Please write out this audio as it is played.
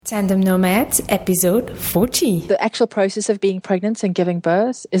Tandem Nomads, episode 40. The actual process of being pregnant and giving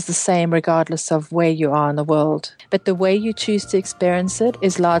birth is the same regardless of where you are in the world. But the way you choose to experience it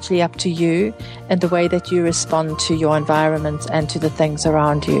is largely up to you and the way that you respond to your environment and to the things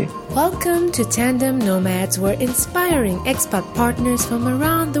around you. Welcome to Tandem Nomads, where inspiring expat partners from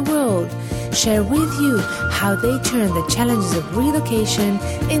around the world share with you how they turn the challenges of relocation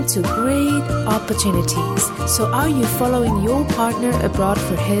into great opportunities. So are you following your partner abroad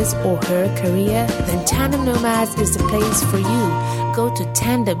for his or her career? Then Tandem Nomads is the place for you. Go to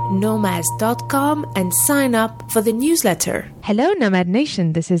tandemnomads.com and sign up for the newsletter. Hello Nomad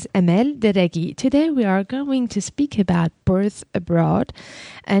Nation, this is Emel Deregi. Today we are going to speak about birth abroad,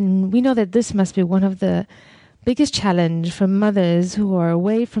 and we know that this must be one of the biggest challenge for mothers who are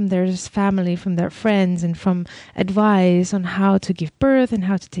away from their family, from their friends, and from advice on how to give birth and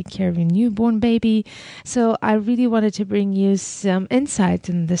how to take care of a newborn baby. So I really wanted to bring you some insight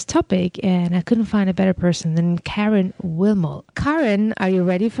in this topic, and I couldn't find a better person than Karen Wilmot. Karen, are you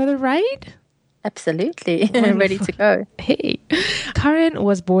ready for the ride? Absolutely. Ready to go. Hey. Karen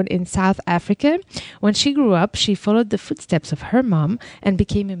was born in South Africa. When she grew up, she followed the footsteps of her mom and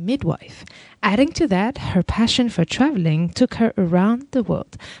became a midwife. Adding to that, her passion for traveling took her around the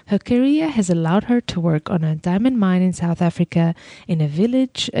world. Her career has allowed her to work on a diamond mine in South Africa, in a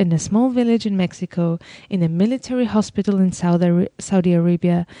small village in Mexico, in a military hospital in Saudi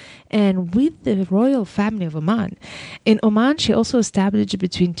Arabia, and with the royal family of Oman. In Oman, she also established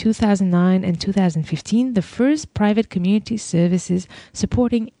between 2009 and 2015 the first private community services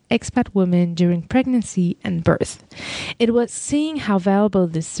supporting expat women during pregnancy and birth. It was seeing how valuable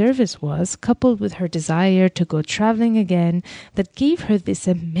this service was, coupled with her desire to go traveling again, that gave her this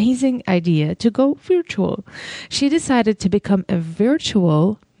amazing idea to go virtual. She decided to become a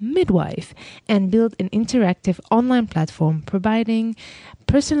virtual midwife and build an interactive online platform providing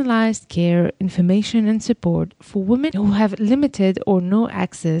personalized care, information, and support for women who have limited or no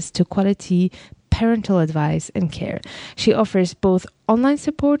access to quality parental advice and care. She offers both online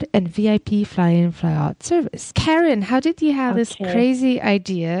support and VIP fly-in, fly-out service. Karen, how did you have this crazy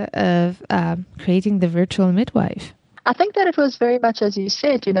idea of creating the virtual midwife? I think that it was very much, as you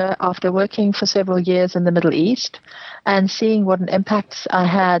said, after working for several years in the Middle East and seeing what an impact I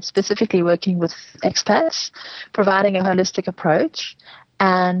had, specifically working with expats, providing a holistic approach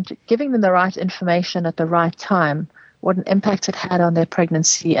and giving them the right information at the right time, what an impact it had on their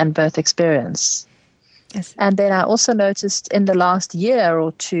pregnancy and birth experience. Yes. And then I also noticed in the last year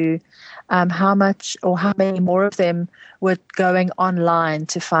or two how many more of them were going online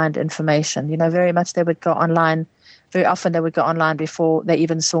to find information. Very much they would go online. Very often they would go online before they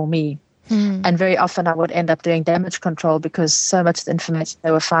even saw me. And very often I would end up doing damage control because so much of the information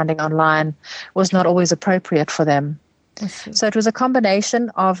they were finding online was not always appropriate for them. So it was a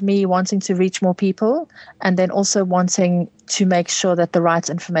combination of me wanting to reach more people and then also wanting to make sure that the right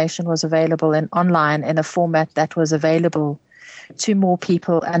information was available online in a format that was available to more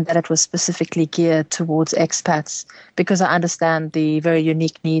people and that it was specifically geared towards expats because I understand the very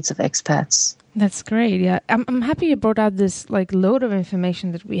unique needs of expats. That's great. Yeah, I'm happy you brought out this load of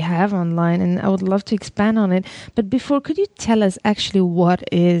information that we have online, and I would love to expand on it. But before, could you tell us actually what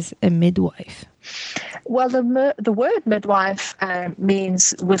is a midwife? Well, the word midwife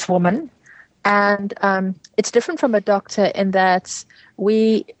means with woman, and it's different from a doctor in that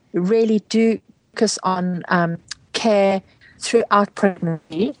we really do focus on care throughout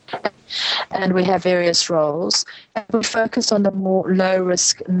pregnancy, and we have various roles. And we focus on the more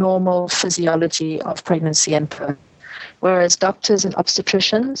low-risk, normal physiology of pregnancy and birth, whereas doctors and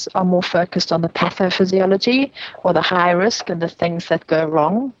obstetricians are more focused on the pathophysiology or the high risk and the things that go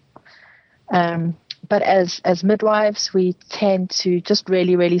wrong. But as midwives, we tend to just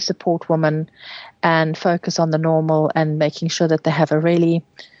really, really support women and focus on the normal and making sure that they have a really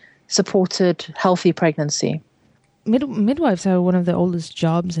supported, healthy pregnancy. Midwives are one of the oldest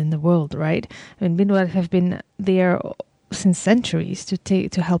jobs in the world, right? I mean, midwives have been there since centuries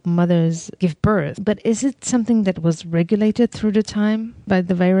to help mothers give birth. But is it something that was regulated through the time by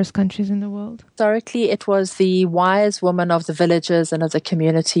the various countries in the world? Historically, it was the wise women of the villages and of the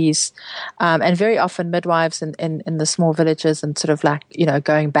communities, and very often midwives in the small villages and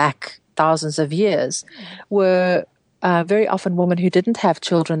going back thousands of years were very often women who didn't have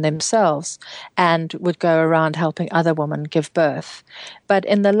children themselves and would go around helping other women give birth. But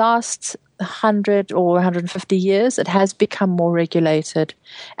in the last 100 or 150 years, it has become more regulated,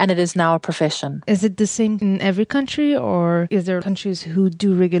 and it is now a profession. Is it the same in every country, or is there countries who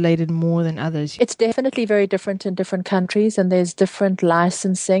do regulate it more than others? It's definitely very different in different countries, and there's different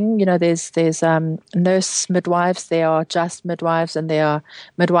licensing. There's nurse midwives, there are just midwives, and there are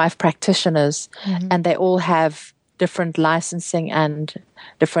midwife practitioners, and they all have different licensing and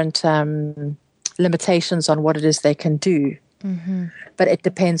different limitations on what it is they can do. But it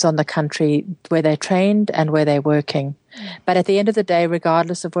depends on the country where they're trained and where they're working. But at the end of the day,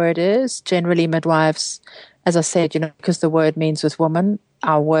 regardless of where it is, generally midwives, as I said, because the word means with woman,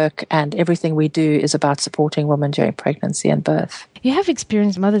 our work and everything we do is about supporting women during pregnancy and birth. You have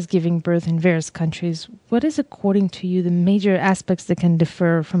experienced mothers giving birth in various countries. What is, according to you, the major aspects that can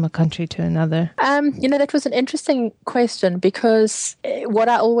differ from a country to another? That was an interesting question, because what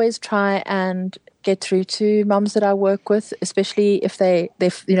I always try and get through to mums that I work with, especially if they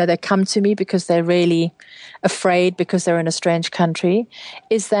come to me because they're really afraid because they're in a strange country,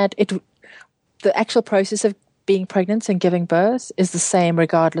 is that the actual process of being pregnant and giving birth is the same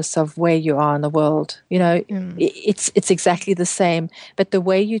regardless of where you are in the world. It's exactly the same, but the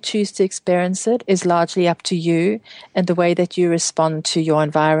way you choose to experience it is largely up to you, and the way that you respond to your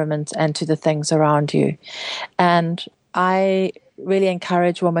environment and to the things around you. And I really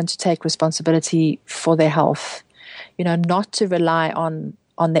encourage women to take responsibility for their health, not to rely on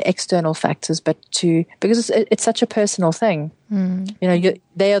the external factors, but because it's such a personal thing.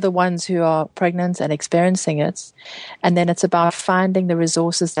 They are the ones who are pregnant and experiencing it. And then it's about finding the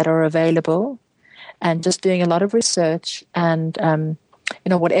resources that are available and just doing a lot of research and,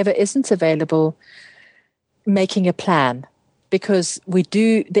 whatever isn't available, making a plan, because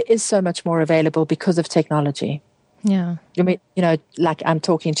there is so much more available because of technology. Yeah. Like I'm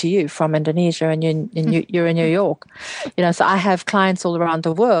talking to you from Indonesia, and you're in New York. So I have clients all around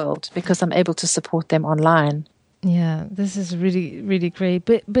the world because I'm able to support them online. Yeah, this is really, really great.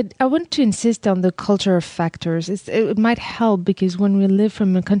 But I want to insist on the cultural factors. It might help, because when we live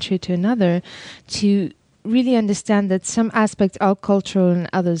from a country to another, to really understand that some aspects are cultural and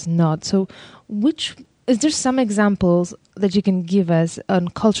others not. So is there some examples that you can give us on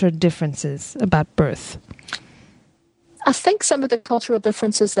cultural differences about birth? I think some of the cultural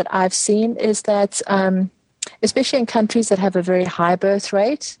differences that I've seen is that, especially in countries that have a very high birth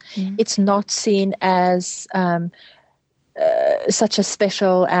rate, it's not seen as such a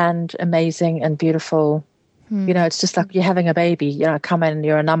special and amazing and beautiful. It's just like you're having a baby. Come in,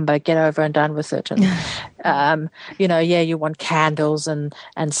 you're a number, get over and done with it. And you want candles and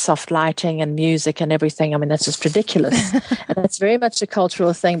soft lighting and music and everything. I mean, that's just ridiculous. And it's very much a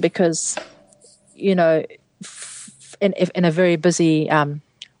cultural thing, because in a very busy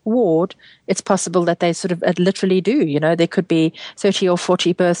ward, it's possible that they sort of literally do. There could be 30 or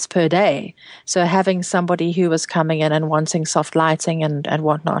 40 births per day. So having somebody who was coming in and wanting soft lighting and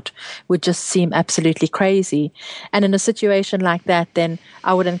whatnot would just seem absolutely crazy. And in a situation like that, then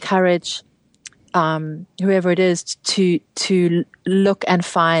I would encourage whoever it is to look and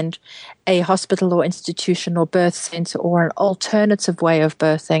find a hospital or institution or birth center or an alternative way of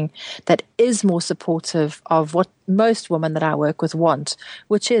birthing that is more supportive of what most women that I work with want,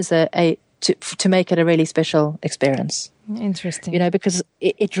 which is to make it a really special experience. Interesting. Because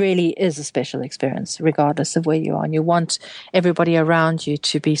it really is a special experience regardless of where you are, and you want everybody around you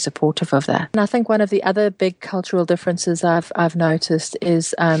to be supportive of that. And I think one of the other big cultural differences I've noticed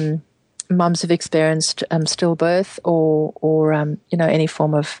is mums have experienced stillbirth or any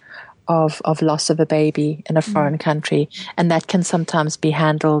form of loss of a baby in a foreign country, and that can sometimes be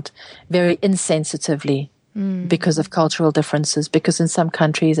handled very insensitively because of cultural differences. Because in some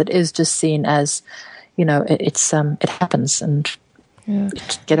countries it is just seen as, it happens and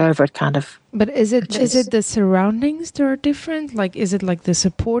get over it, kind of. But is it the surroundings that are different? Like, is it like the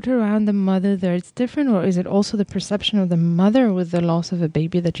support around the mother that it's different, or is it also the perception of the mother with the loss of a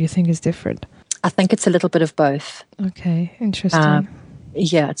baby that you think is different? I think it's a little bit of both. Okay, interesting.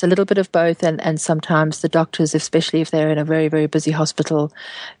 Yeah, it's a little bit of both, and sometimes the doctors, especially if they're in a very, very busy hospital,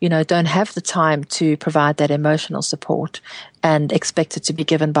 don't have the time to provide that emotional support and expect it to be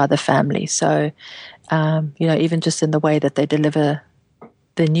given by the family. So, even just in the way that they deliver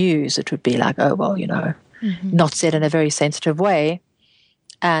the news, it would be like, oh, well, not said in a very sensitive way,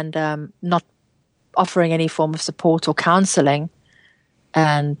 and not offering any form of support or counseling,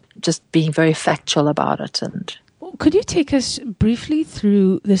 and just being very factual about it. And could you take us briefly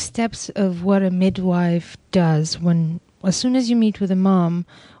through the steps of what a midwife does as soon as you meet with a mom?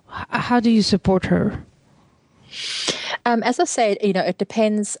 How do you support her? As I said, it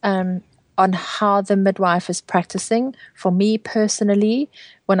depends on how the midwife is practicing. For me personally,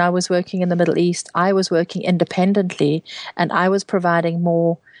 when I was working in the Middle East, I was working independently and I was providing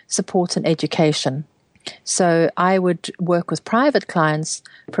more support and education. So I would work with private clients,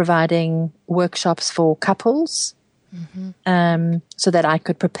 providing workshops for couples, so that I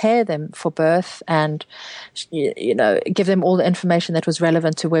could prepare them for birth and, give them all the information that was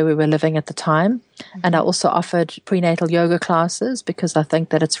relevant to where we were living at the time. And I also offered prenatal yoga classes because I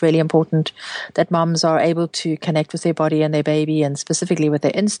think that it's really important that moms are able to connect with their body and their baby, and specifically with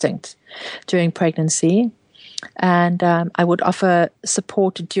their instinct during pregnancy. And I would offer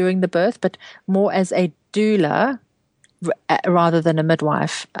support during the birth, but more as a doula rather than a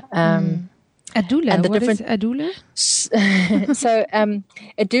midwife. A doula? What is a doula? So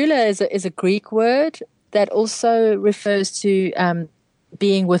a doula is a Greek word that also refers to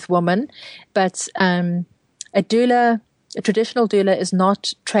being with women. But a traditional doula is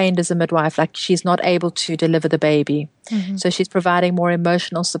not trained as a midwife. Like, she's not able to deliver the baby. So she's providing more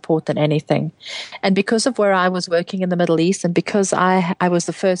emotional support than anything. And because of where I was working in the Middle East, and because I was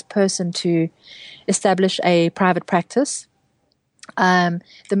the first person to establish a private practice, the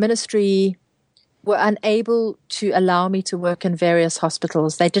ministry were unable to allow me to work in various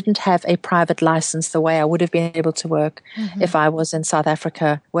hospitals. They didn't have a private license the way I would have been able to work if I was in South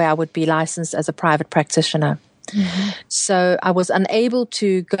Africa, where I would be licensed as a private practitioner. So I was unable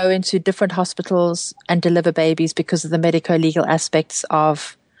to go into different hospitals and deliver babies because of the medico-legal aspects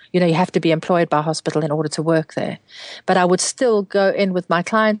of, you have to be employed by a hospital in order to work there. But I would still go in with my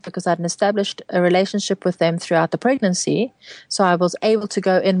client because I'd established a relationship with them throughout the pregnancy. So I was able to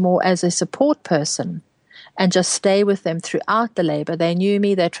go in more as a support person and just stay with them throughout the labor. They knew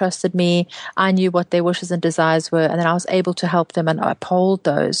me, they trusted me, I knew what their wishes and desires were, and then I was able to help them and uphold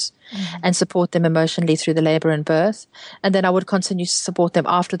those and support them emotionally through the labor and birth. And then I would continue to support them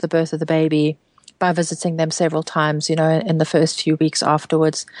after the birth of the baby by visiting them several times, in the first few weeks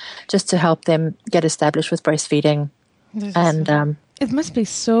afterwards, just to help them get established with breastfeeding. It must be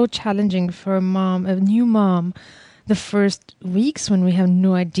so challenging for a new mom, the first weeks when we have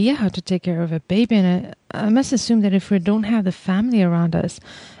no idea how to take care of a baby. And I must assume that if we don't have the family around us,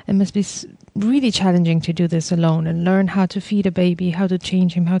 it must be really challenging to do this alone and learn how to feed a baby, how to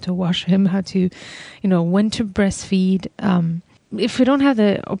change him, how to wash him, how to, when to breastfeed. If we don't have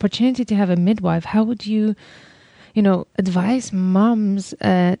the opportunity to have a midwife, how would you, advise moms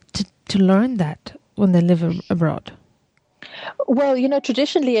to learn that when they live abroad? Well,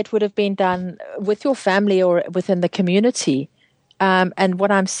 traditionally it would have been done with your family or within the community. And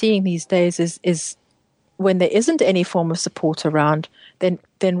what I'm seeing these days is when there isn't any form of support around, then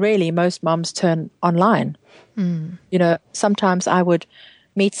really most moms turn online. Sometimes I would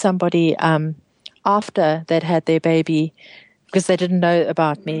meet somebody after they'd had their baby because they didn't know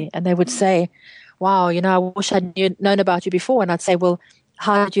about me, and they would say, wow, I wish I'd known about you before. And I'd say, well,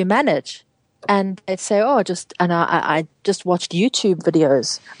 how did you manage? And they'd say, I just watched YouTube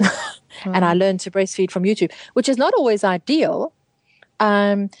videos and I learned to breastfeed from YouTube, which is not always ideal.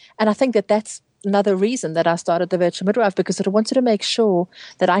 And I think that that's another reason that I started the Virtual Midwife, because I wanted to make sure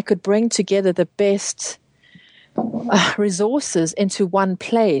that I could bring together the best resources into one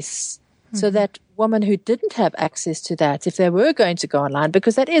place so that women who didn't have access to that, if they were going to go online,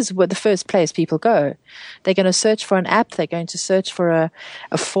 because that is where the first place people go. They're going to search for an app, they're going to search for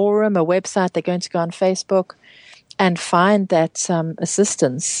a forum, a website, they're going to go on Facebook and find that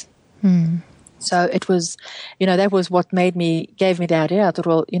assistance. So it was, that was what gave me the idea. I thought,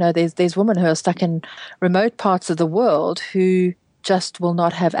 well, there's women who are stuck in remote parts of the world who just will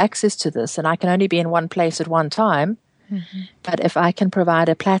not have access to this, and I can only be in one place at one time. But if I can provide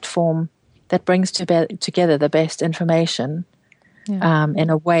a platform that brings together the best information in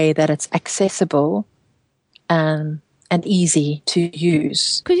a way that it's accessible and easy to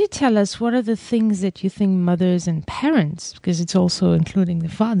use. Could you tell us what are the things that you think mothers and parents, because it's also including the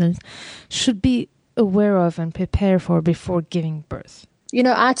fathers, should be aware of and prepare for before giving birth?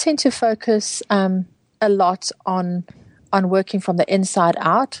 I tend to focus a lot on working from the inside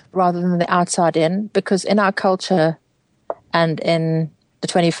out rather than the outside in, because in our culture and in the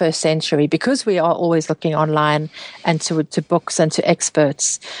 21st century, because we are always looking online and to books and to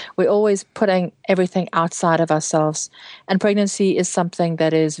experts, we're always putting everything outside of ourselves. And pregnancy is something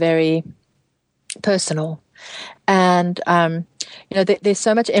that is very personal. And, there's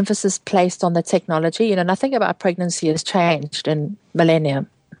so much emphasis placed on the technology. Nothing about pregnancy has changed in millennium,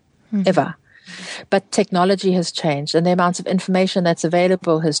 ever. But technology has changed, and the amount of information that's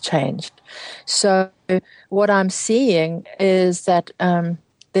available has changed. So what I'm seeing is that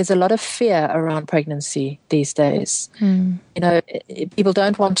there's a lot of fear around pregnancy these days. People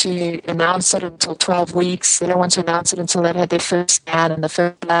don't want to announce it until 12 weeks. They don't want to announce it until they've had their first scan and the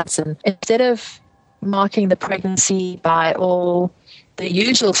first bloods. And instead of marking the pregnancy by all the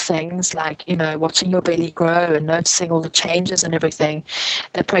usual things like, watching your belly grow and noticing all the changes and everything,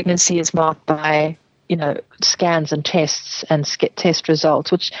 the pregnancy is marked by, scans and tests and test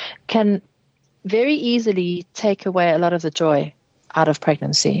results, which can very easily take away a lot of the joy out of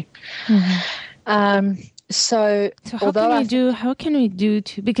pregnancy. So how can we do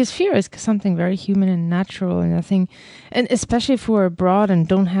because fear is something very human and natural, and I think, and especially if we're abroad and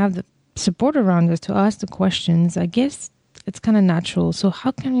don't have the support around us to ask the questions, I guess it's kind of natural. So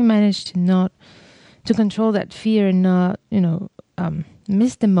how can we manage to control that fear and not,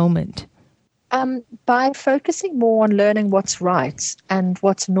 miss the moment? By focusing more on learning what's right and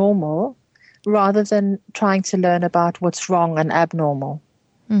what's normal, rather than trying to learn about what's wrong and abnormal.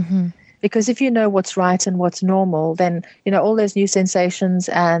 Because if you know what's right and what's normal, then, all those new sensations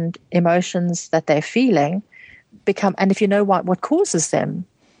and emotions that they're feeling and if you know what causes them,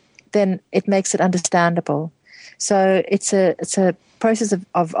 then it makes it understandable. So it's a process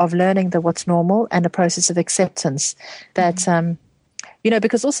of learning what's normal, and a process of acceptance that,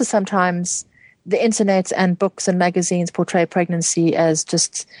 because also sometimes the internet and books and magazines portray pregnancy as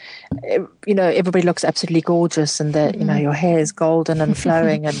just, everybody looks absolutely gorgeous, and that, your hair is golden and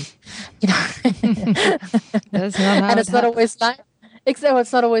flowing, and, That's not how and it's not always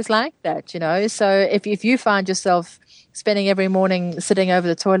like that, So if you find yourself spending every morning sitting over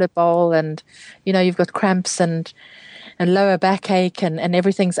the toilet bowl and, you've got cramps and lower backache and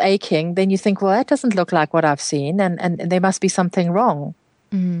everything's aching, then you think, well, that doesn't look like what I've seen, and there must be something wrong.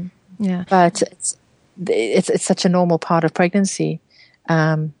 Yeah, but it's such a normal part of pregnancy,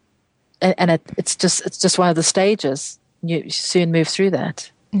 and it's just one of the stages. You soon move through that.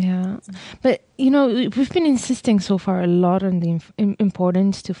 Yeah, but we've been insisting so far a lot on the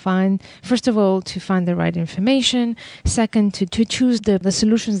importance to find, first of all, to find the right information. Second, to choose the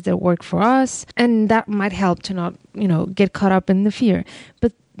solutions that work for us, and that might help to not get caught up in the fear.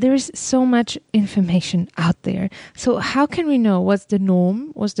 But there's so much information out there. So how can we know what's the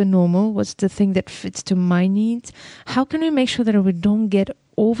norm, what's the normal, what's the thing that fits to my needs? How can we make sure that we don't get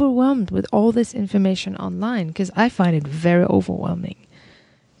overwhelmed with all this information online? Because I find it very overwhelming.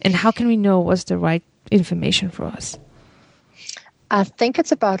 And how can we know what's the right information for us? I think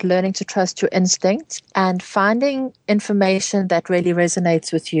it's about learning to trust your instinct and finding information that really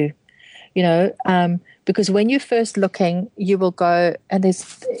resonates with you. Because when you're first looking, you will go, and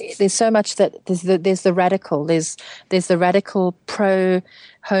there's so much that there's the radical, there's the radical pro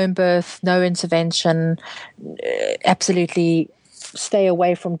home birth, no intervention, absolutely stay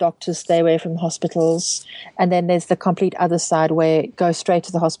away from doctors, stay away from hospitals. And then there's the complete other side where go straight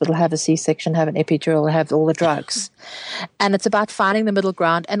to the hospital, have a C-section, have an epidural, have all the drugs. And it's about finding the middle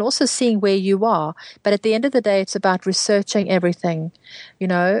ground and also seeing where you are. But at the end of the day, it's about researching everything,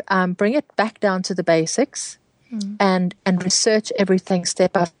 bring it back down to the basics and research everything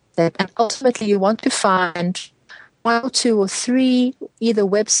step by step. And ultimately, you want to find 1 or 2 or 3 either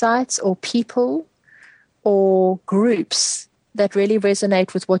websites or people or groups that really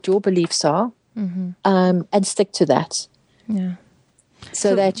resonate with what your beliefs are, and stick to that. Yeah.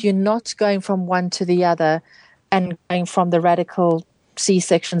 So that you're not going from one to the other and going from the radical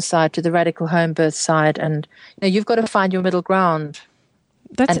C-section side to the radical home birth side. And you've got to find your middle ground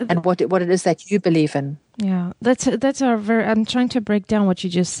and what it is that you believe in. Yeah, that's our very. I'm trying to break down what you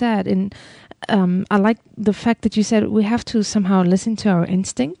just said, and I like the fact that you said we have to somehow listen to our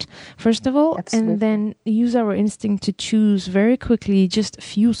instinct, first of all, Absolutely. and then use our instinct to choose very quickly just a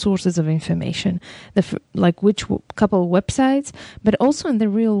few sources of information, like which couple websites, but also in the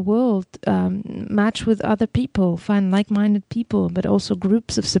real world, match with other people, find like-minded people, but also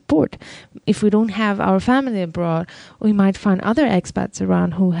groups of support. If we don't have our family abroad, we might find other expats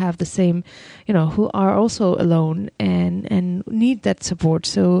around who have the same, who are also alone and need that support.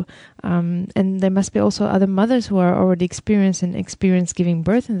 So, and there must be also other mothers who are already experienced giving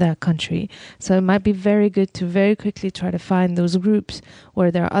birth in that country. So it might be very good to very quickly try to find those groups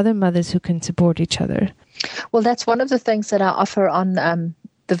where there are other mothers who can support each other. Well, that's one of the things that I offer on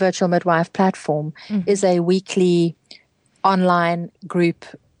the Virtual Midwife platform is a weekly online group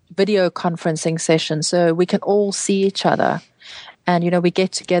video conferencing session. So we can all see each other. And, we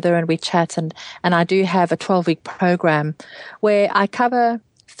get together and we chat. And I do have a 12-week program where I cover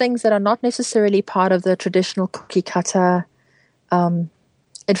things that are not necessarily part of the traditional cookie cutter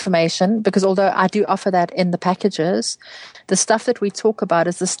information, because although I do offer that in the packages, the stuff that we talk about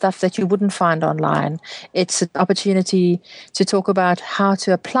is the stuff that you wouldn't find online. It's an opportunity to talk about how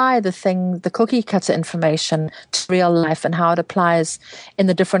to apply the cookie cutter information to real life and how it applies in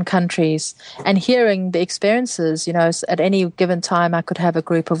the different countries, and hearing the experiences. At any given time, I could have a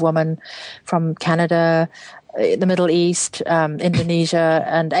group of women from Canada, the Middle East, Indonesia,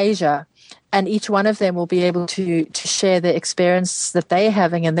 and Asia. And each one of them will be able to share the experience that they're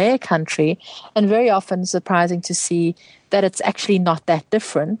having in their country. And very often surprising to see that it's actually not that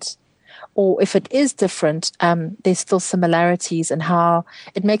different. Or if it is different, there's still similarities and how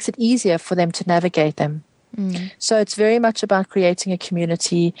it makes it easier for them to navigate them. Mm. So it's very much about creating a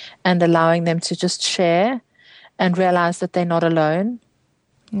community and allowing them to just share and realize that they're not alone.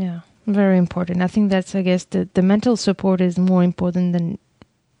 Yeah, very important. I think that's, I guess, the mental support is more important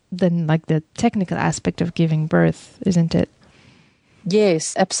than like the technical aspect of giving birth, isn't it?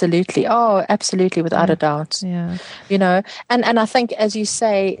 Yes, absolutely. Oh, absolutely, without a doubt. Yeah. And I think, as you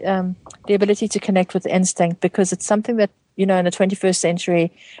say, the ability to connect with instinct, because it's something that, in the 21st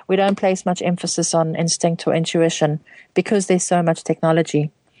century, we don't place much emphasis on instinct or intuition because there's so much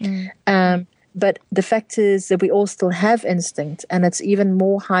technology. Mm. But the fact is that we all still have instinct, and it's even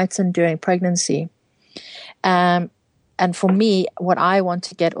more heightened during pregnancy. And for me, what I want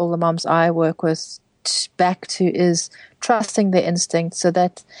to get all the moms I work with back to is trusting their instinct, so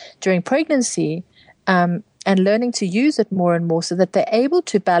that during pregnancy, and learning to use it more and more, so that they're able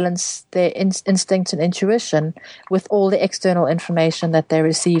to balance their instinct and intuition with all the external information that they're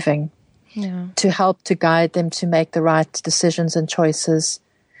receiving, to help to guide them to make the right decisions and choices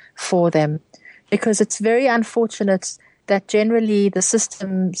for them. Because it's very unfortunate that generally the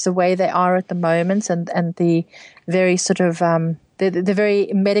systems, the way they are at the moment, and the very sort of the very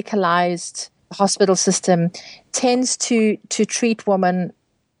medicalized hospital system tends to treat women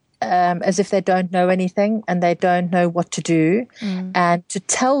as if they don't know anything and they don't know what to do, and to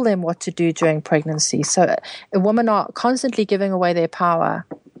tell them what to do during pregnancy. So a woman are constantly giving away their power.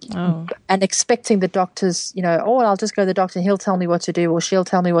 Oh. And expecting the doctors, I'll just go to the doctor and he'll tell me what to do, or she'll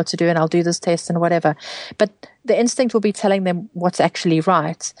tell me what to do, and I'll do this test and whatever. But the instinct will be telling them what's actually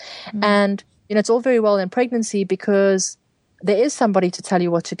right. And, it's all very well in pregnancy because there is somebody to tell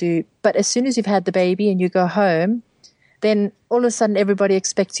you what to do. But as soon as you've had the baby and you go home, then all of a sudden everybody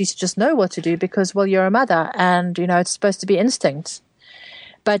expects you to just know what to do because, well, you're a mother and, it's supposed to be instinct.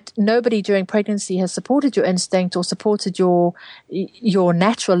 But nobody during pregnancy has supported your instinct or supported your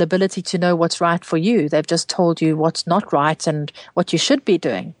natural ability to know what's right for you. They've just told you what's not right and what you should be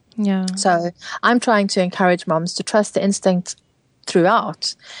doing. Yeah. So I'm trying to encourage moms to trust the instinct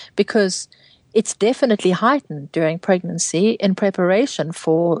throughout, because it's definitely heightened during pregnancy in preparation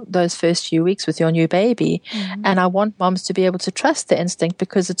for those first few weeks with your new baby. Mm-hmm. And I want moms to be able to trust the instinct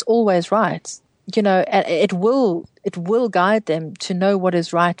because it's always right. It will guide them to know what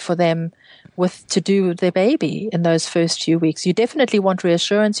is right for them to do with their baby in those first few weeks. You definitely want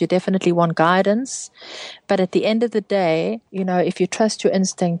reassurance. You definitely want guidance. But at the end of the day, if you trust your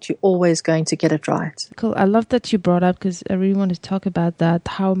instinct, you're always going to get it right. Cool. I love that you brought up, because I really want to talk about that,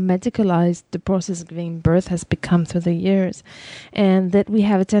 how medicalized the process of giving birth has become through the years, and that we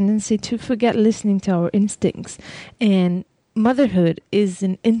have a tendency to forget listening to our instincts. And motherhood is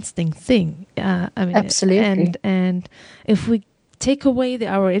an instinct thing. Absolutely. And if we take away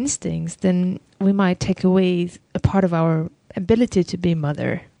our instincts, then we might take away a part of our ability to be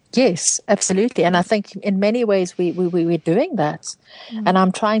mother. Yes, absolutely. And I think in many ways we're doing that. Mm. And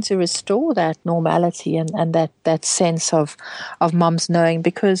I'm trying to restore that normality and that sense of moms knowing,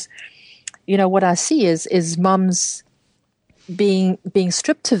 because, what I see is moms being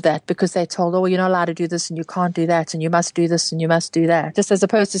stripped of that because they're told, you're not allowed to do this and you can't do that and you must do this and you must do that, just as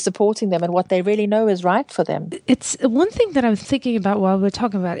opposed to supporting them and what they really know is right for them. It's one thing that I'm thinking about while we're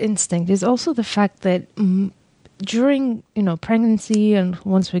talking about instinct is also the fact that during pregnancy and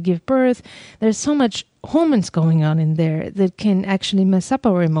once we give birth, there's so much hormones going on in there that can actually mess up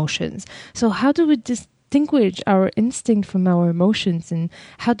our emotions. So how do we distinguish our instinct from our emotions, and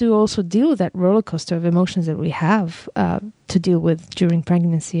how do we also deal with that roller coaster of emotions that we have to deal with during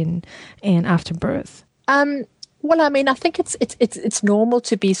pregnancy and after birth? Well, I think it's normal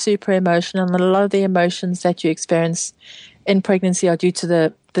to be super emotional, and a lot of the emotions that you experience in pregnancy are due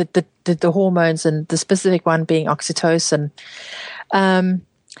to the hormones, and the specific one being oxytocin. But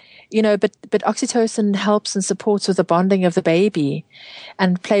oxytocin helps and supports with the bonding of the baby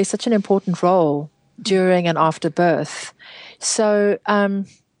and plays such an important role during and after birth. So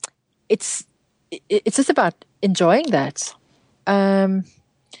it's just about enjoying that and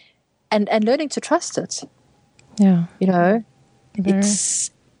learning to trust it. Yeah. It's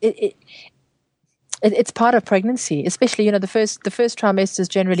part of pregnancy, especially, the first trimester is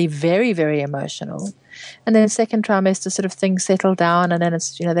generally very, very emotional. And then second trimester sort of things settle down, and then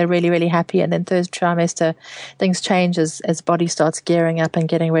it's, they're really, really happy. And then third trimester, things change as body starts gearing up and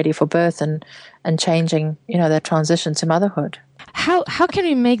getting ready for birth and changing, that transition to motherhood. How can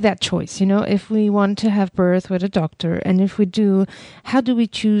we make that choice? If we want to have birth with a doctor, and if we do, how do we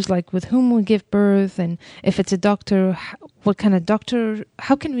choose, like, with whom we give birth? And if it's a doctor, what kind of doctor?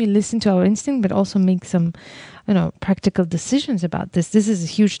 How can we listen to our instinct, but also make some, practical decisions about this? This is a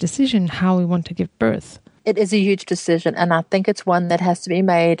huge decision, how we want to give birth. It is a huge decision, and I think it's one that has to be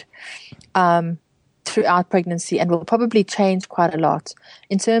made throughout pregnancy and will probably change quite a lot.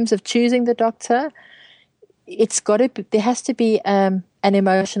 In terms of choosing the doctor, there has to be an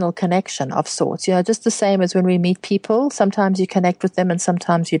emotional connection of sorts. Just the same as when we meet people, sometimes you connect with them and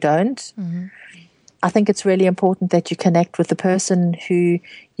sometimes you don't. Mm-hmm. I think it's really important that you connect with the person who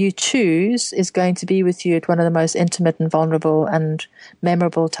you choose is going to be with you at one of the most intimate and vulnerable and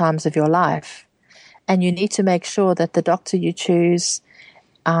memorable times of your life. And you need to make sure that the doctor you choose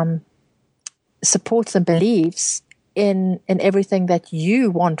supports and believes in everything that you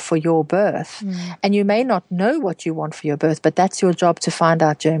want for your birth. Mm. And you may not know what you want for your birth, but that's your job to find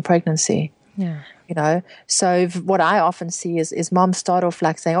out during pregnancy. Yeah. So what I often see is moms start off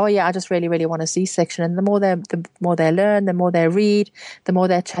like saying, oh yeah, I just really, really want a C-section. And the more they learn, the more they read, the more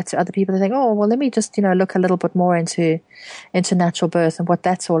they chat to other people, they think, oh, well, let me just, look a little bit more into natural birth and what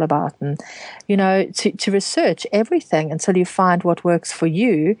that's all about. And, to research everything until you find what works for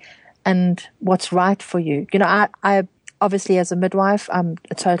you and what's right for you. I obviously, as a midwife, I'm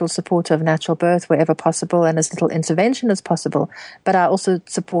a total supporter of natural birth wherever possible and as little intervention as possible. But I also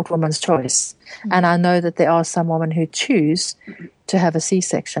support women's choice. Mm-hmm. And I know that there are some women who choose to have a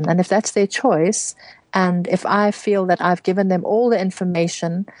C-section. And if that's their choice, and if I feel that I've given them all the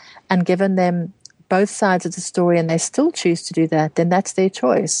information and given them both sides of the story and they still choose to do that, then that's their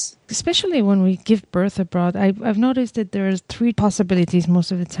choice. Especially when we give birth abroad, I've noticed that there's 3 possibilities most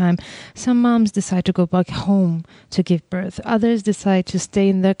of the time. Some moms decide to go back home to give birth. Others decide to stay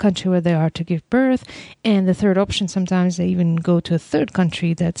in the country where they are to give birth. And the third option, sometimes they even go to a third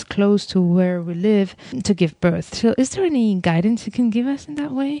country that's close to where we live to give birth. So is there any guidance you can give us in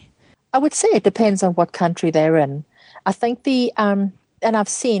that way? I would say it depends on what country they're in. I think and I've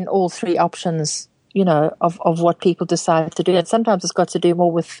seen all 3 options, of what people decide to do. And sometimes it's got to do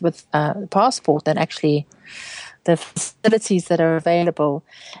more with passport than actually the facilities that are available.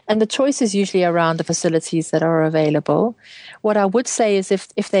 And the choice is usually around the facilities that are available. What I would say is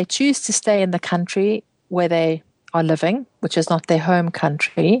if they choose to stay in the country where they are living, which is not their home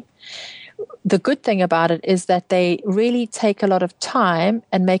country, the good thing about it is that they really take a lot of time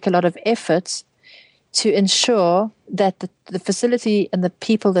and make a lot of efforts to ensure that the facility and the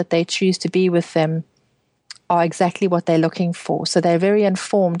people that they choose to be with them are exactly what they're looking for. So they're very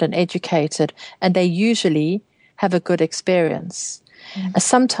informed and educated, and they usually have a good experience. Mm-hmm.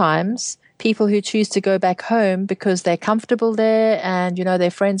 Sometimes people who choose to go back home because they're comfortable there and,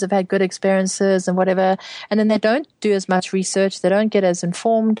 their friends have had good experiences and whatever, and then they don't do as much research, they don't get as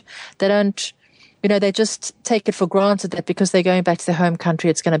informed, they don't, they just take it for granted that because they're going back to their home country,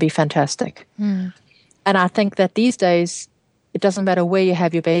 it's going to be fantastic. Mm. And I think that these days, it doesn't matter where you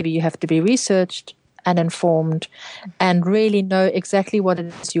have your baby, you have to be researched and informed and really know exactly what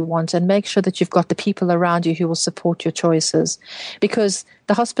it is you want and make sure that you've got the people around you who will support your choices. Because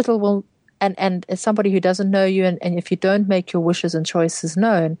the hospital will, and as somebody who doesn't know you, and if you don't make your wishes and choices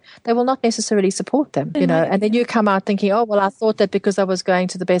known, they will not necessarily support them, and then you come out thinking, oh, well, I thought that because I was going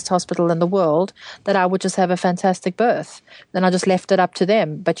to the best hospital in the world that I would just have a fantastic birth. Then I just left it up to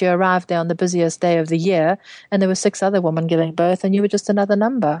them. But you arrived there on the busiest day of the year and there were 6 other women giving birth and you were just another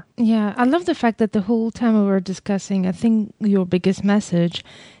number. Yeah, I love the fact that the whole time we were discussing, I think your biggest message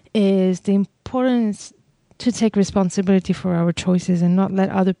is the importance to take responsibility for our choices and not let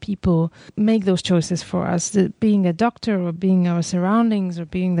other people make those choices for us. Being a doctor or being our surroundings or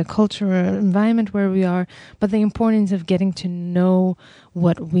being the cultural environment where we are, but the importance of getting to know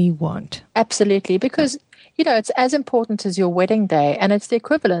what we want. Absolutely, because, it's as important as your wedding day, and it's the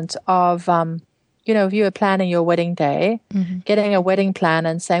equivalent of, if you were planning your wedding day, mm-hmm. getting a wedding plan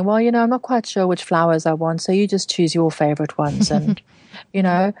and saying, well, I'm not quite sure which flowers I want, so you just choose your favorite ones and,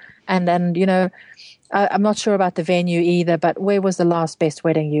 and then, I'm not sure about the venue either, but where was the last best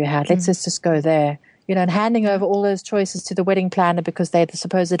wedding you had? Let's just go there. and handing over all those choices to the wedding planner because they're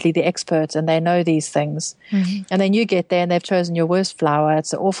supposedly the experts and they know these things. Mm-hmm. And then you get there and they've chosen your worst flower.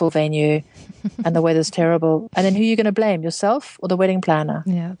 It's an awful venue and the weather's terrible. And then who are you going to blame, yourself or the wedding planner?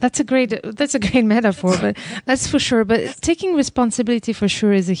 Yeah, that's a great metaphor, but that's for sure. But taking responsibility for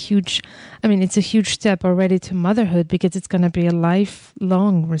sure is it's a huge step already to motherhood, because it's going to be a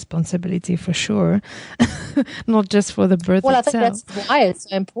lifelong responsibility for sure, not just for the birth itself. I think that's why it's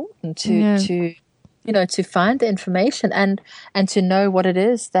so important to find the information and to know what it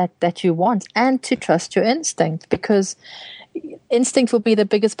is that you want, and to trust your instinct, because instinct will be the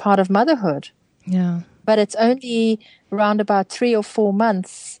biggest part of motherhood. Yeah. But it's only around about 3 or 4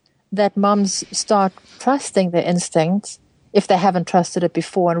 months that moms start trusting their instinct, if they haven't trusted it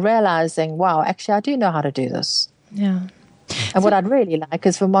before, and realizing, wow, actually I do know how to do this. Yeah. And what I'd really like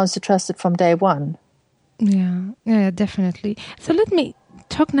is for moms to trust it from day one. Yeah, definitely. So let me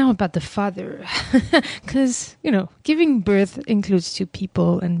talk now about the father, because, giving birth includes 2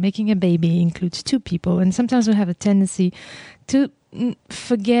 people and making a baby includes 2 people. And sometimes we have a tendency to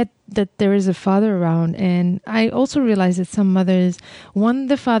forget that there is a father around. And I also realize that some mothers want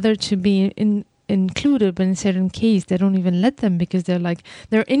the father to be included, but in certain case they don't even let them, because they're like,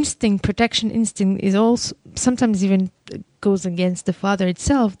 their protection instinct is also sometimes even goes against the father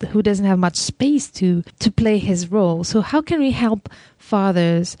itself, who doesn't have much space to play his role. So how can we help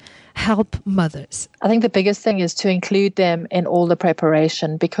fathers help mothers? I think the biggest thing is to include them in all the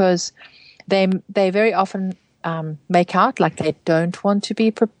preparation, because they very often make out like they don't want to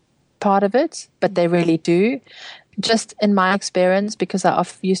be part of it, but they really do. Just in my experience, because I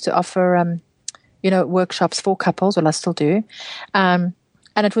used to offer workshops for couples, well, I still do.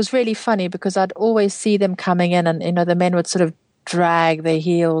 And it was really funny, because I'd always see them coming in and, the men would sort of drag their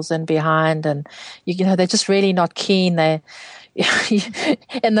heels in behind, and, they're just really not keen. They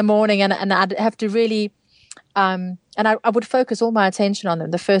in the morning, and I'd have to really, and I would focus all my attention on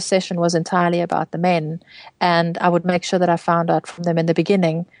them. The first session was entirely about the men, and I would make sure that I found out from them in the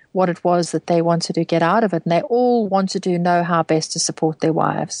beginning what it was that they wanted to get out of it. And they all wanted to know how best to support their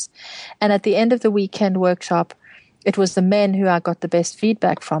wives. And at the end of the weekend workshop, it was the men who I got the best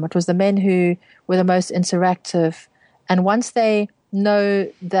feedback from. It was the men who were the most interactive. And once they know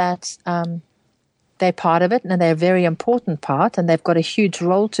that they're part of it, and they're a very important part, and they've got a huge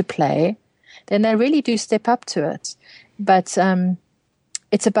role to play, then they really do step up to it. But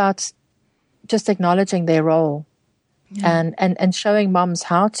it's about just acknowledging their role. Yeah. And showing moms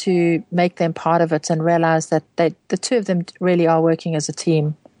how to make them part of it, and realize that the 2 of them really are working as a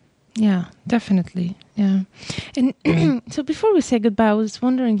team. Yeah, definitely. Yeah. And so before we say goodbye, I was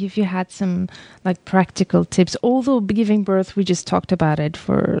wondering if you had some practical tips. Although giving birth, we just talked about it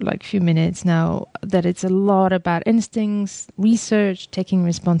for a few minutes now, that it's a lot about instincts, research, taking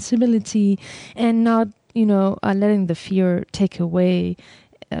responsibility, and not, letting the fear take away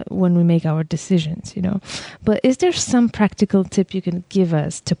when we make our decisions, But is there some practical tip you can give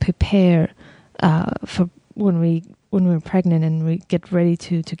us to prepare for when we're pregnant and we get ready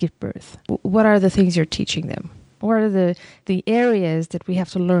to give birth? What are the things you're teaching them? What are the areas that we have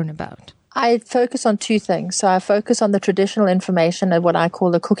to learn about? I focus on 2 things. So I focus on the traditional information and what I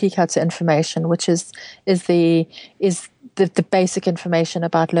call the cookie cutter information, which is the basic information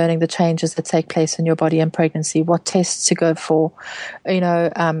about learning the changes that take place in your body in pregnancy, what tests to go for,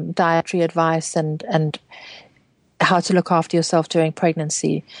 dietary advice and how to look after yourself during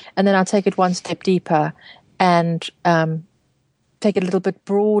pregnancy. And then I'll take it one step deeper and take it a little bit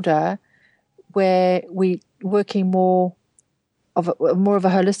broader, where we're working more of a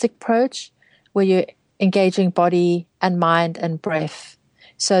holistic approach, where you're engaging body and mind and breath,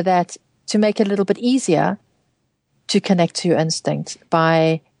 so that to make it a little bit easier to connect to your instinct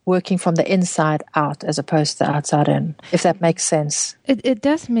by working from the inside out as opposed to the outside in, if that makes sense. It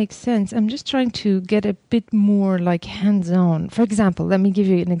does make sense. I'm just trying to get a bit more hands-on. For example, let me give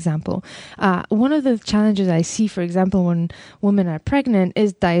you an example. One of the challenges I see, for example, when women are pregnant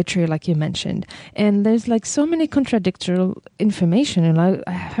is dietary, like you mentioned. And there's so many contradictory information. And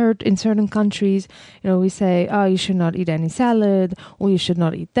I heard in certain countries, we say, oh, you should not eat any salad, or you should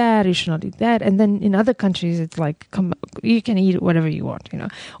not eat that, you should not eat that. And then in other countries, it's come, you can eat whatever you want,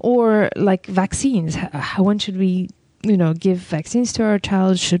 Or vaccines. When should we, give vaccines to our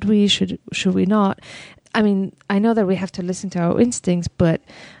child? Should we not? I mean, I know that we have to listen to our instincts, but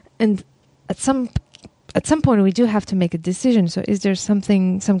at some point we do have to make a decision. So is there some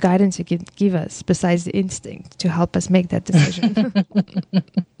guidance you can give us besides the instinct to help us make that decision?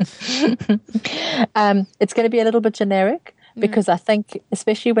 It's going to be a little bit generic, because I think,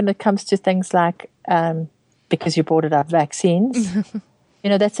 especially when it comes to things like, because you brought it up, vaccines,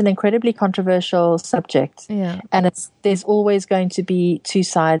 That's an incredibly controversial subject. Yeah. And there's always going to be two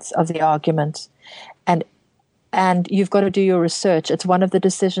sides of the argument. And you've got to do your research. It's one of the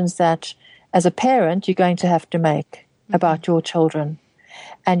decisions that, as a parent, you're going to have to make about your children.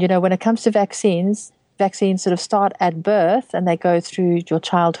 And, when it comes to vaccines sort of start at birth and they go through your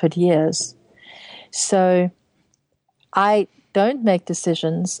childhood years. So I don't make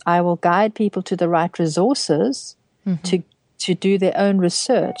decisions. I will guide people to the right resources to do their own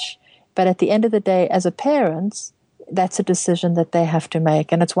research. But at the end of the day, as a parent, that's a decision that they have to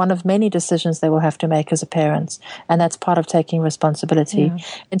make. And it's one of many decisions they will have to make as a parent. And that's part of taking responsibility. Yeah.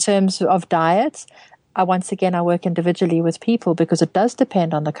 In terms of diet, I work individually with people because it does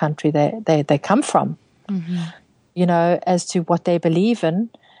depend on the country they come from, as to what they believe in.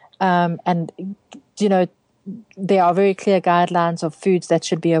 And there are very clear guidelines of foods that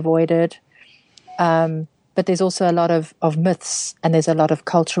should be avoided. But there's also a lot of myths, and there's a lot of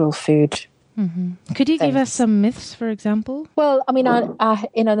cultural food. Could you give us some myths, for example? Well, I mean,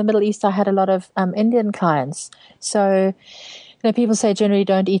 in the Middle East, I had a lot of Indian clients. So, people say generally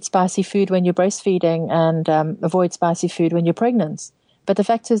don't eat spicy food when you're breastfeeding and avoid spicy food when you're pregnant. But the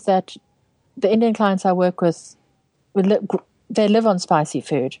fact is that the Indian clients I work with, they live on spicy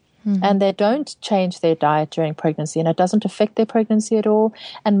food. And they don't change their diet during pregnancy, and it doesn't affect their pregnancy at all.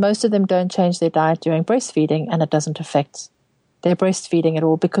 And most of them don't change their diet during breastfeeding, and it doesn't affect their breastfeeding at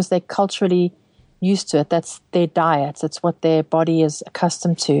all because they're culturally used to it. That's their diet. It's what their body is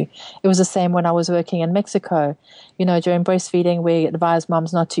accustomed to. It was the same when I was working in Mexico. During breastfeeding, we advise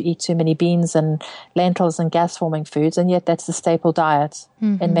moms not to eat too many beans and lentils and gas-forming foods, and yet that's the staple diet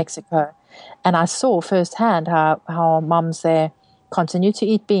in Mexico. And I saw firsthand how moms there continue to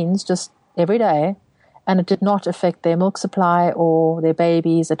eat beans just every day, and it did not affect their milk supply or their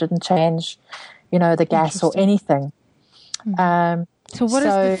babies. It didn't change, the gas or anything. So what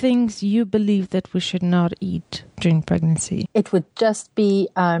is the things you believe that we should not eat during pregnancy? It would just be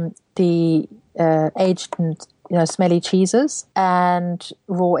the aged and smelly cheeses and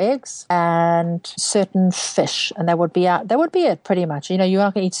raw eggs and certain fish, and that would be it pretty much. You're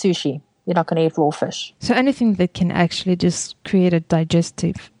not going to eat sushi. You're not going to eat raw fish. So anything that can actually just create a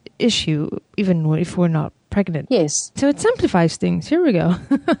digestive issue, even if we're not pregnant. Yes. So it simplifies things. Here we go.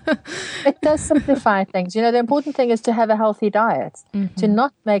 It does simplify things. The important thing is to have a healthy diet, to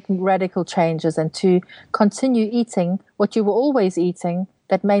not make radical changes, and to continue eating what you were always eating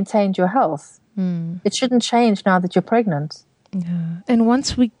that maintained your health. It shouldn't change now that you're pregnant. Yeah. And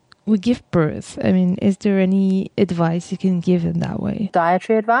once we give birth, I mean, is there any advice you can give in that way?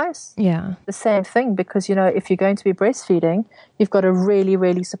 Dietary advice? Yeah. The same thing, because, if you're going to be breastfeeding, you've got to really,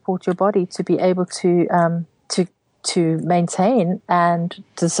 really support your body to be able to maintain and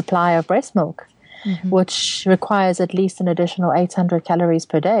the supply of breast milk, which requires at least an additional 800 calories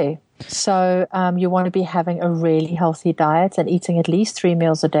per day. So you want to be having a really healthy diet and eating at least 3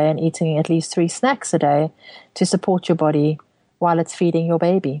 meals a day and eating at least 3 snacks a day to support your body while it's feeding your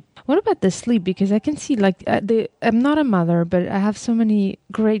baby. What about the sleep? Because I can see, I'm not a mother, but I have so many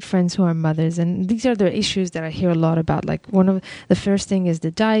great friends who are mothers, and these are the issues that I hear a lot about. Like, one of the first thing is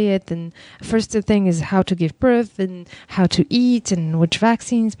the diet, and first thing is how to give birth and how to eat and which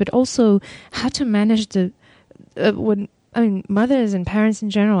vaccines, but also how to manage mothers and parents in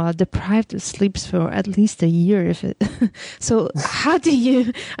general are deprived of sleeps for at least a year. So how do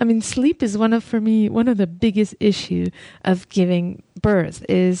you, sleep is one of the biggest issue of giving birth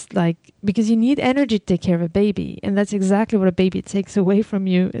is because you need energy to take care of a baby. And that's exactly what a baby takes away from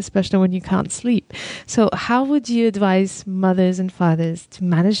you, especially when you can't sleep. So how would you advise mothers and fathers to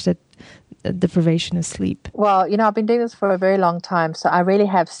manage that deprivation of sleep? Well, I've been doing this for a very long time, so I really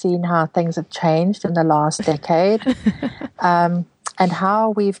have seen how things have changed in the last decade, and how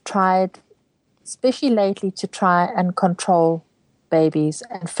we've tried, especially lately, to try and control babies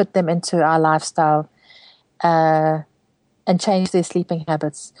and fit them into our lifestyle and change their sleeping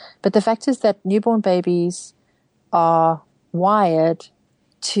habits. But the fact is that newborn babies are wired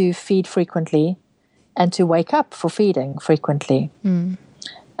to feed frequently and to wake up for feeding frequently.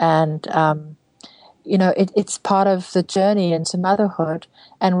 And, it's part of the journey into motherhood.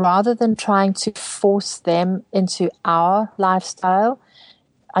 And rather than trying to force them into our lifestyle,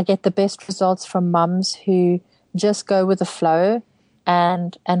 I get the best results from mums who just go with the flow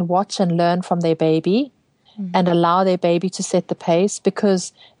and watch and learn from their baby and allow their baby to set the pace,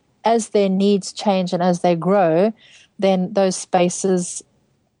 because as their needs change and as they grow, then those spaces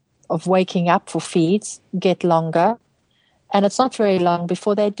of waking up for feeds get longer. And it's not very long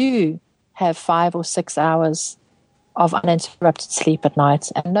before they do have 5 or 6 hours of uninterrupted sleep at night.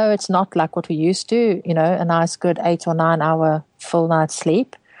 And no, it's not like what we used to, a nice good 8 or 9 hour full night's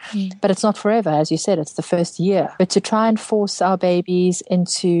sleep. But it's not forever. As you said, it's the first year. But to try and force our babies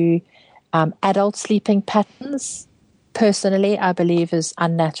into adult sleeping patterns, personally, I believe is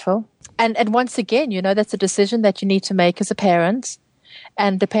unnatural. And once again, that's a decision that you need to make as a parent.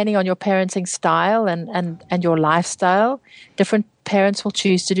 And depending on your parenting style and your lifestyle, different parents will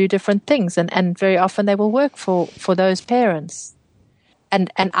choose to do different things. And very often they will work for those parents.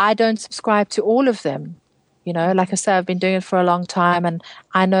 And I don't subscribe to all of them. Like I say, I've been doing it for a long time, and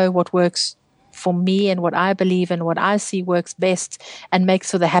I know what works for me and what I believe in, what I see works best and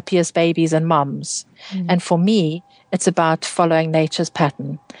makes for the happiest babies and moms. And for me, it's about following nature's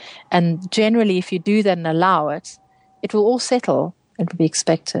pattern. And generally, if you do that and allow it, it will all settle. It will be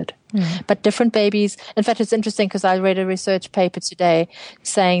expected. But different babies, in fact, it's interesting because I read a research paper today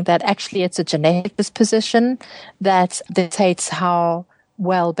saying that actually it's a genetic disposition that dictates how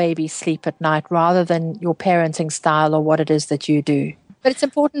well babies sleep at night rather than your parenting style or what it is that you do. But it's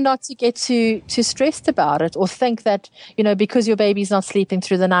important not to get too stressed about it or think that, because your baby's not sleeping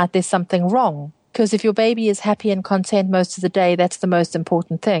through the night, there's something wrong. Because if your baby is happy and content most of the day, that's the most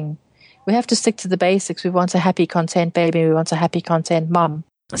important thing. We have to stick to the basics. We want a happy, content baby. We want a happy, content mom.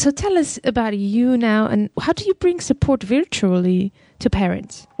 So tell us about you now, and how do you bring support virtually to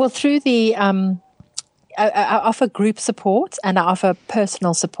parents? Well, through the... I offer group support and I offer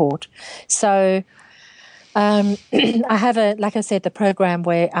personal support. So I have like I said, the program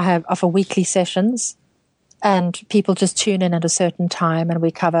where I offer weekly sessions, and people just tune in at a certain time, and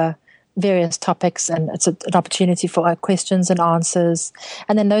we cover various topics, and it's an opportunity for questions and answers.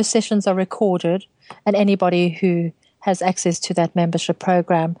 And then those sessions are recorded, and anybody who has access to that membership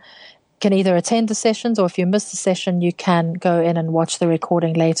program can either attend the sessions, or if you miss the session, you can go in and watch the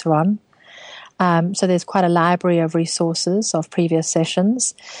recording later on. So there's quite a library of resources of previous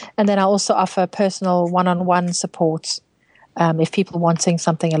sessions. And then I also offer personal one-on-one support if people wanting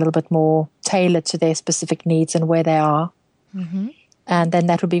something a little bit more tailored to their specific needs and where they are. And then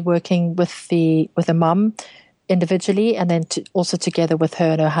that would be working with a mum individually, and then also together with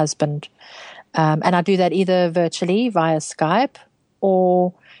her and her husband. And I do that either virtually via Skype,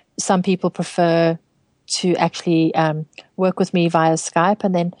 or some people prefer to actually work with me via Skype,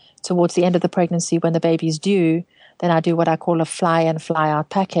 and then towards the end of the pregnancy, when the baby's due, then I do what I call a fly-in, fly-out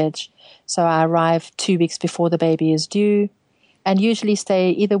package. So I arrive 2 weeks before the baby is due, and usually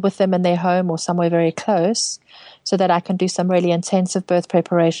stay either with them in their home or somewhere very close, so that I can do some really intensive birth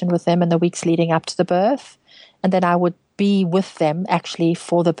preparation with them in the weeks leading up to the birth. And then I would be with them actually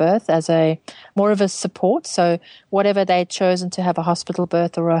for the birth as more of a support. So whatever they'd chosen to have, a hospital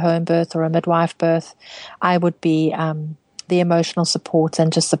birth or a home birth or a midwife birth, I would be the emotional support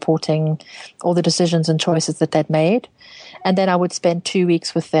and just supporting all the decisions and choices that they'd made. And then I would spend 2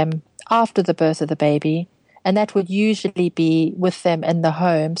 weeks with them after the birth of the baby. And that would usually be with them in the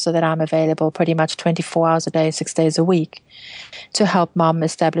home, so that I'm available pretty much 24 hours a day, 6 days a week, to help mom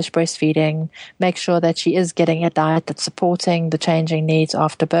establish breastfeeding, make sure that she is getting a diet that's supporting the changing needs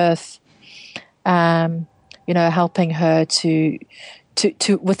after birth, helping her to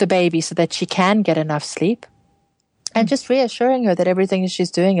with the baby so that she can get enough sleep, and just reassuring her that everything she's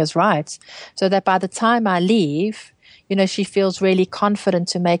doing is right, so that by the time I leave, she feels really confident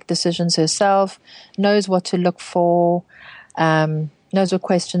to make decisions herself, knows what to look for, knows what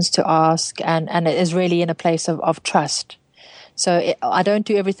questions to ask, and is really in a place of trust. So I don't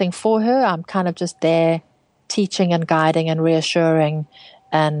do everything for her. I'm kind of just there teaching and guiding and reassuring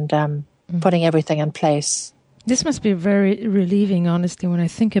and putting everything in place. This must be very relieving, honestly, when I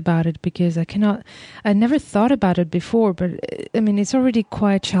think about it, because I never thought about it before, but I mean, it's already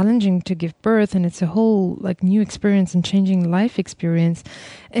quite challenging to give birth, and it's a whole new experience and changing life experience.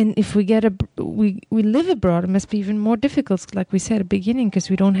 And if we live abroad, it must be even more difficult, like we said at the beginning, because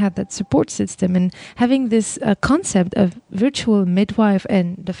we don't have that support system. And having this concept of virtual midwife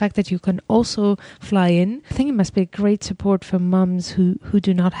and the fact that you can also fly in, I think it must be a great support for mums who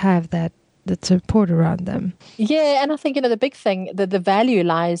do not have that support around them. Yeah, and I think the big thing, the value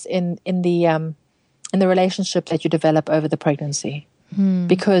lies in the relationship that you develop over the pregnancy,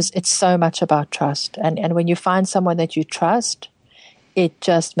 because it's so much about trust. And when you find someone that you trust, it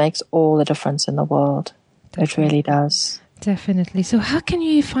just makes all the difference in the world. Definitely. It really does. Definitely. So how can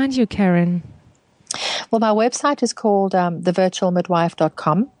you find you, Karen? Well, my website is called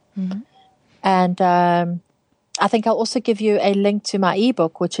thevirtualmidwife.com, and I think I'll also give you a link to my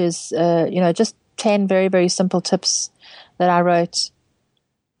ebook, which is, just 10 very, very simple tips that I wrote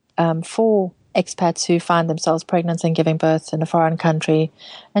for expats who find themselves pregnant and giving birth in a foreign country,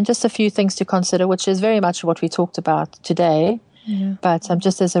 and just a few things to consider, which is very much what we talked about today, but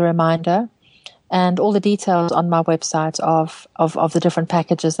just as a reminder. And all the details on my website of the different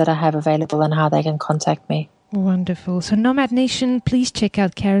packages that I have available and how they can contact me. Wonderful. So Nomad Nation, please check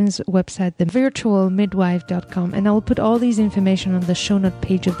out Karen's website, thevirtualmidwife.com, and I will put all these information on the show note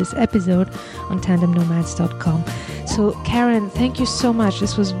page of this episode on tandemnomads.com. So Karen, thank you so much.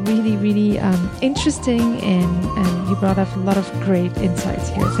 This was really, really interesting, and you brought up a lot of great insights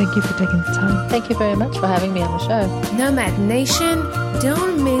here. Thank you for taking the time. Thank you very much for having me on the show. Nomad Nation,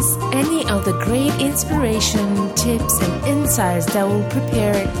 don't miss any of the great inspiration, tips, and insights that will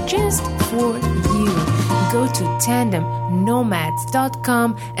prepare it just for you. Go to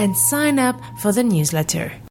tandemnomads.com and sign up for the newsletter.